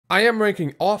I am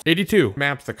ranking all 82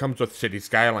 maps that comes with Cities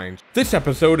Skylines. This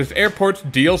episode is Airports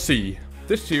DLC.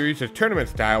 This series is tournament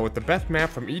style with the best map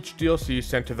from each DLC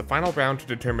sent to the final round to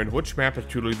determine which map is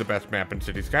truly the best map in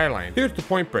Cities Skylines. Here's the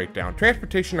point breakdown.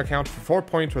 Transportation accounts for 4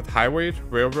 points with highways,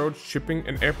 railroads, shipping,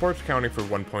 and airports counting for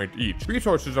 1 point each.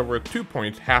 Resources are worth 2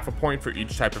 points, half a point for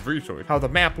each type of resource. How the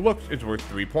map looks is worth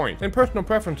 3 points, and personal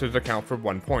preferences account for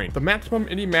 1 point. The maximum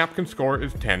any map can score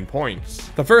is 10 points.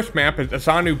 The first map is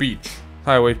Asanu Beach.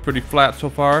 Highway's pretty flat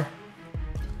so far.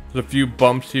 There's a few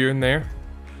bumps here and there.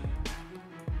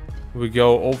 We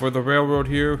go over the railroad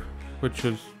here, which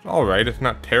is alright. It's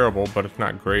not terrible, but it's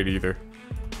not great either.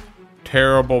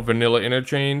 Terrible vanilla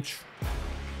interchange.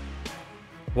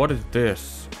 What is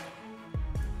this?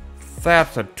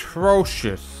 That's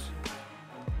atrocious.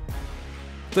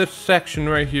 This section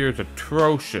right here is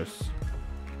atrocious.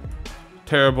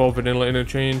 Terrible vanilla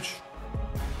interchange.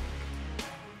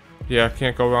 Yeah,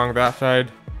 can't go wrong that side.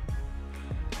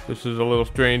 This is a little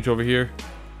strange over here.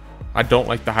 I don't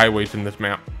like the highways in this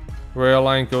map. Rail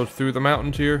line goes through the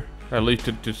mountains here. At least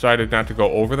it decided not to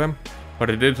go over them. But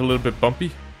it is a little bit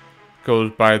bumpy.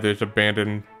 Goes by this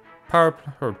abandoned power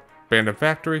or abandoned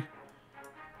factory.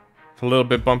 It's a little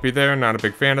bit bumpy there. Not a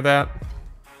big fan of that.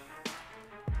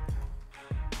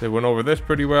 They went over this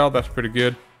pretty well. That's pretty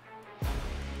good.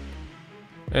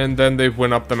 And then they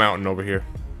went up the mountain over here.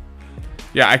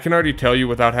 Yeah, I can already tell you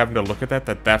without having to look at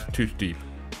that that's too steep.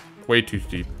 Way too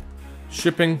steep.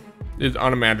 Shipping is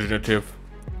unimaginative.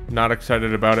 Not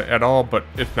excited about it at all, but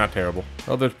it's not terrible.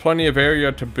 Well, there's plenty of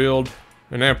area to build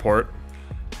an airport.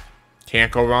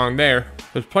 Can't go wrong there.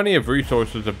 There's plenty of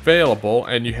resources available,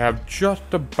 and you have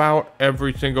just about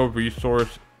every single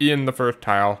resource in the first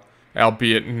tile,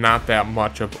 albeit not that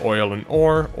much of oil and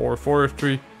ore or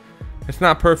forestry. It's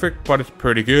not perfect, but it's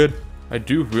pretty good. I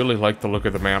do really like the look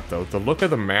of the map, though. The look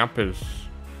of the map is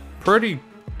pretty,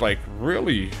 like,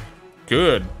 really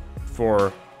good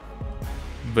for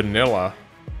vanilla.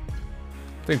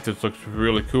 I think this looks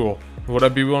really cool. Would I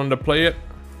be willing to play it?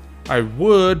 I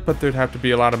would, but there'd have to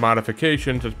be a lot of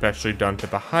modifications, especially done to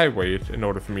the highways, in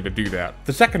order for me to do that.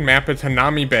 The second map is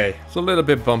Hanami Bay. It's a little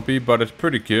bit bumpy, but it's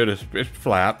pretty good. It's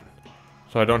flat,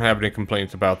 so I don't have any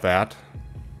complaints about that.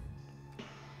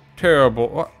 Terrible.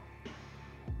 What?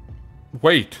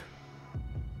 Wait.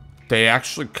 They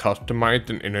actually customized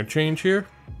an interchange here?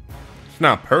 It's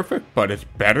not perfect, but it's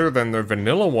better than their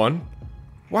vanilla one.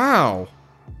 Wow.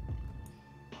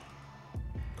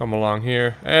 Come along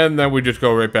here, and then we just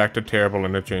go right back to terrible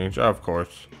interchange, of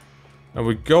course. And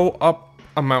we go up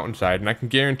a mountainside, and I can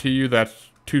guarantee you that's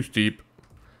too steep.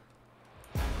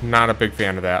 Not a big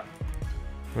fan of that.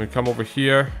 When we come over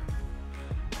here,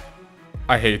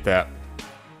 I hate that.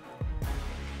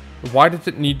 Why does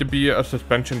it need to be a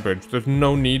suspension bridge? There's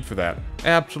no need for that.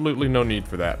 Absolutely no need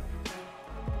for that.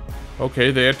 Okay,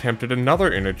 they attempted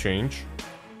another interchange.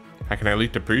 I can at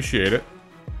least appreciate it.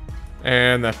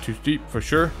 And that's too steep for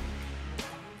sure.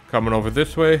 Coming over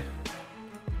this way.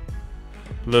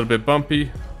 A little bit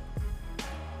bumpy.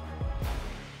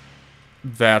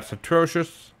 That's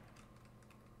atrocious.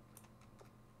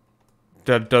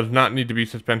 That does not need to be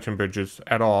suspension bridges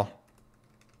at all.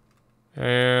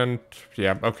 And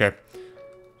yeah, okay.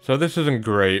 So this isn't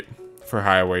great for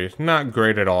highways. Not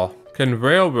great at all. Can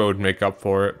railroad make up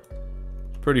for it?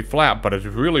 It's pretty flat, but it's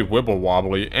really wibble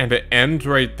wobbly. And it ends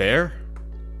right there?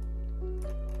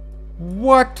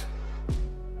 What?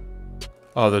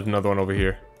 Oh, there's another one over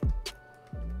here.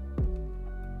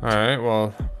 Alright,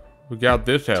 well, we got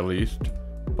this at least.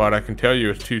 But I can tell you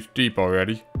it's too steep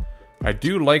already. I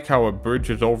do like how it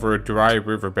bridges over a dry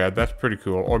riverbed. That's pretty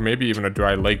cool. Or maybe even a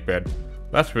dry lake bed.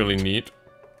 That's really neat.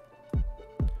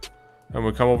 And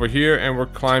we come over here and we're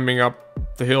climbing up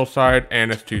the hillside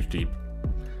and it's too steep.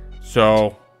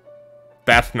 So,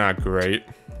 that's not great.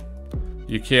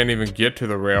 You can't even get to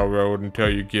the railroad until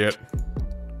you get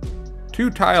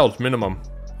 2 tiles minimum.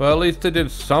 Well, at least they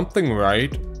did something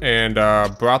right and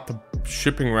brought the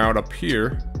shipping route up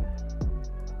here.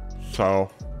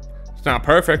 So, it's not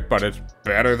perfect, but it's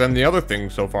better than the other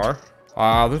things so far.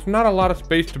 There's not a lot of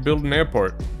space to build an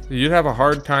airport. You'd have a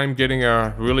hard time getting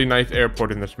a really nice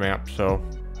airport in this map, so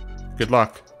good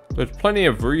luck. There's plenty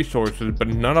of resources, but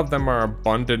none of them are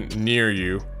abundant near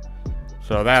you.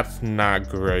 So that's not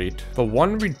great. The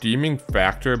one redeeming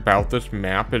factor about this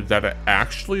map is that it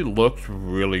actually looks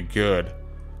really good.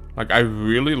 Like, I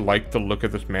really like the look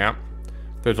of this map.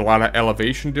 There's a lot of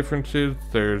elevation differences.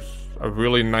 There's a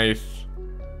really nice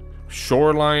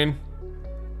shoreline.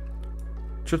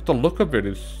 Just the look of it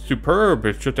is superb.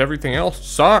 It's just everything else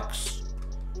sucks.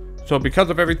 So because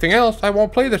of everything else, I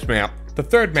won't play this map. The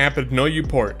third map is No U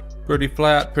Port. Pretty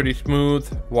flat, pretty smooth,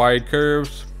 wide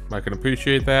curves. I can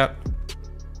appreciate that.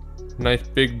 Nice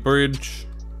big bridge.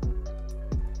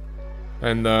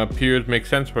 And the piers make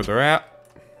sense where they're at.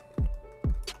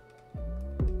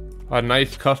 A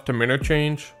nice custom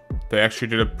interchange. They actually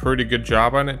did a pretty good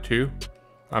job on it too.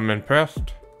 I'm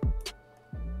impressed.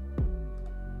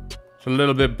 It's a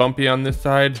little bit bumpy on this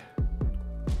side.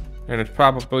 And it's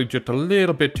probably just a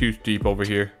little bit too steep over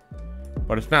here.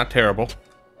 But it's not terrible.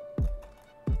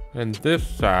 And this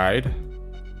side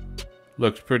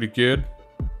looks pretty good.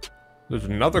 There's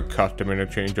another custom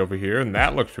interchange over here, and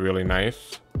that looks really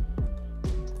nice.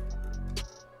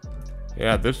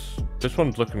 Yeah, this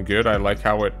one's looking good. I like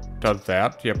how it does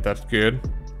that. Yep, that's good.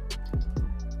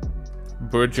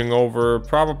 Bridging over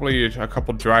probably a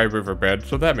couple dry riverbeds,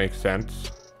 so that makes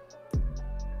sense.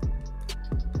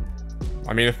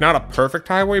 I mean, it's not a perfect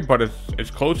highway, but it's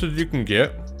as close as you can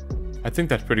get. I think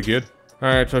that's pretty good.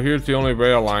 Alright, so here's the only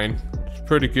rail line. It's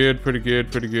pretty good, pretty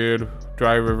good, pretty good.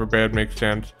 Dry riverbed makes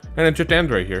sense. And it just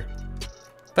ends right here.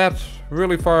 That's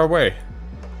really far away.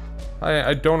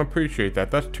 I don't appreciate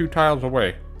that. That's 2 tiles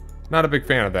away. Not a big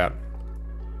fan of that.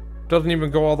 Doesn't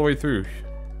even go all the way through.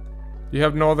 You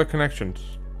have no other connections.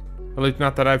 At least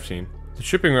not that I've seen. The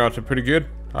shipping routes are pretty good.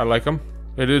 I like them.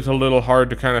 It is a little hard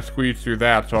to kind of squeeze through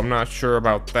that, so I'm not sure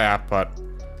about that, but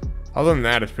other than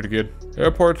that, it's pretty good.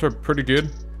 Airports are pretty good,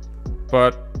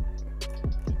 but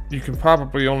you can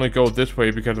probably only go this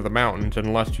way because of the mountains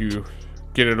unless you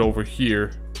get it over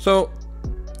here. So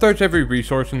there's every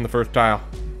resource in the first tile.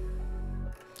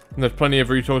 And there's plenty of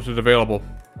resources available.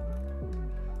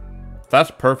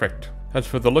 That's perfect. As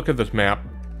for the look of this map,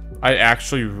 I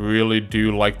actually really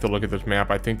do like the look of this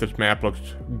map. I think this map looks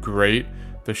great.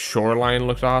 The shoreline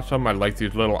looks awesome. I like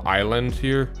these little islands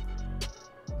here.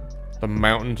 The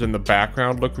mountains in the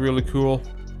background look really cool.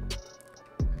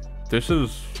 This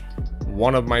is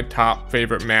one of my top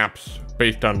favorite maps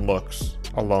based on looks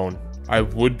alone. I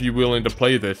would be willing to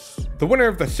play this. The winner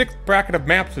of the 6th bracket of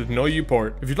maps is No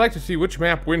Uport. If you'd like to see which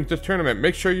map wins this tournament,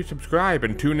 make sure you subscribe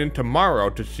and tune in tomorrow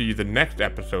to see the next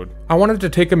episode. I wanted to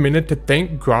take a minute to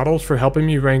thank Grahtles for helping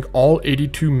me rank all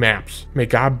 82 maps. May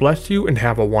God bless you and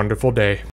have a wonderful day.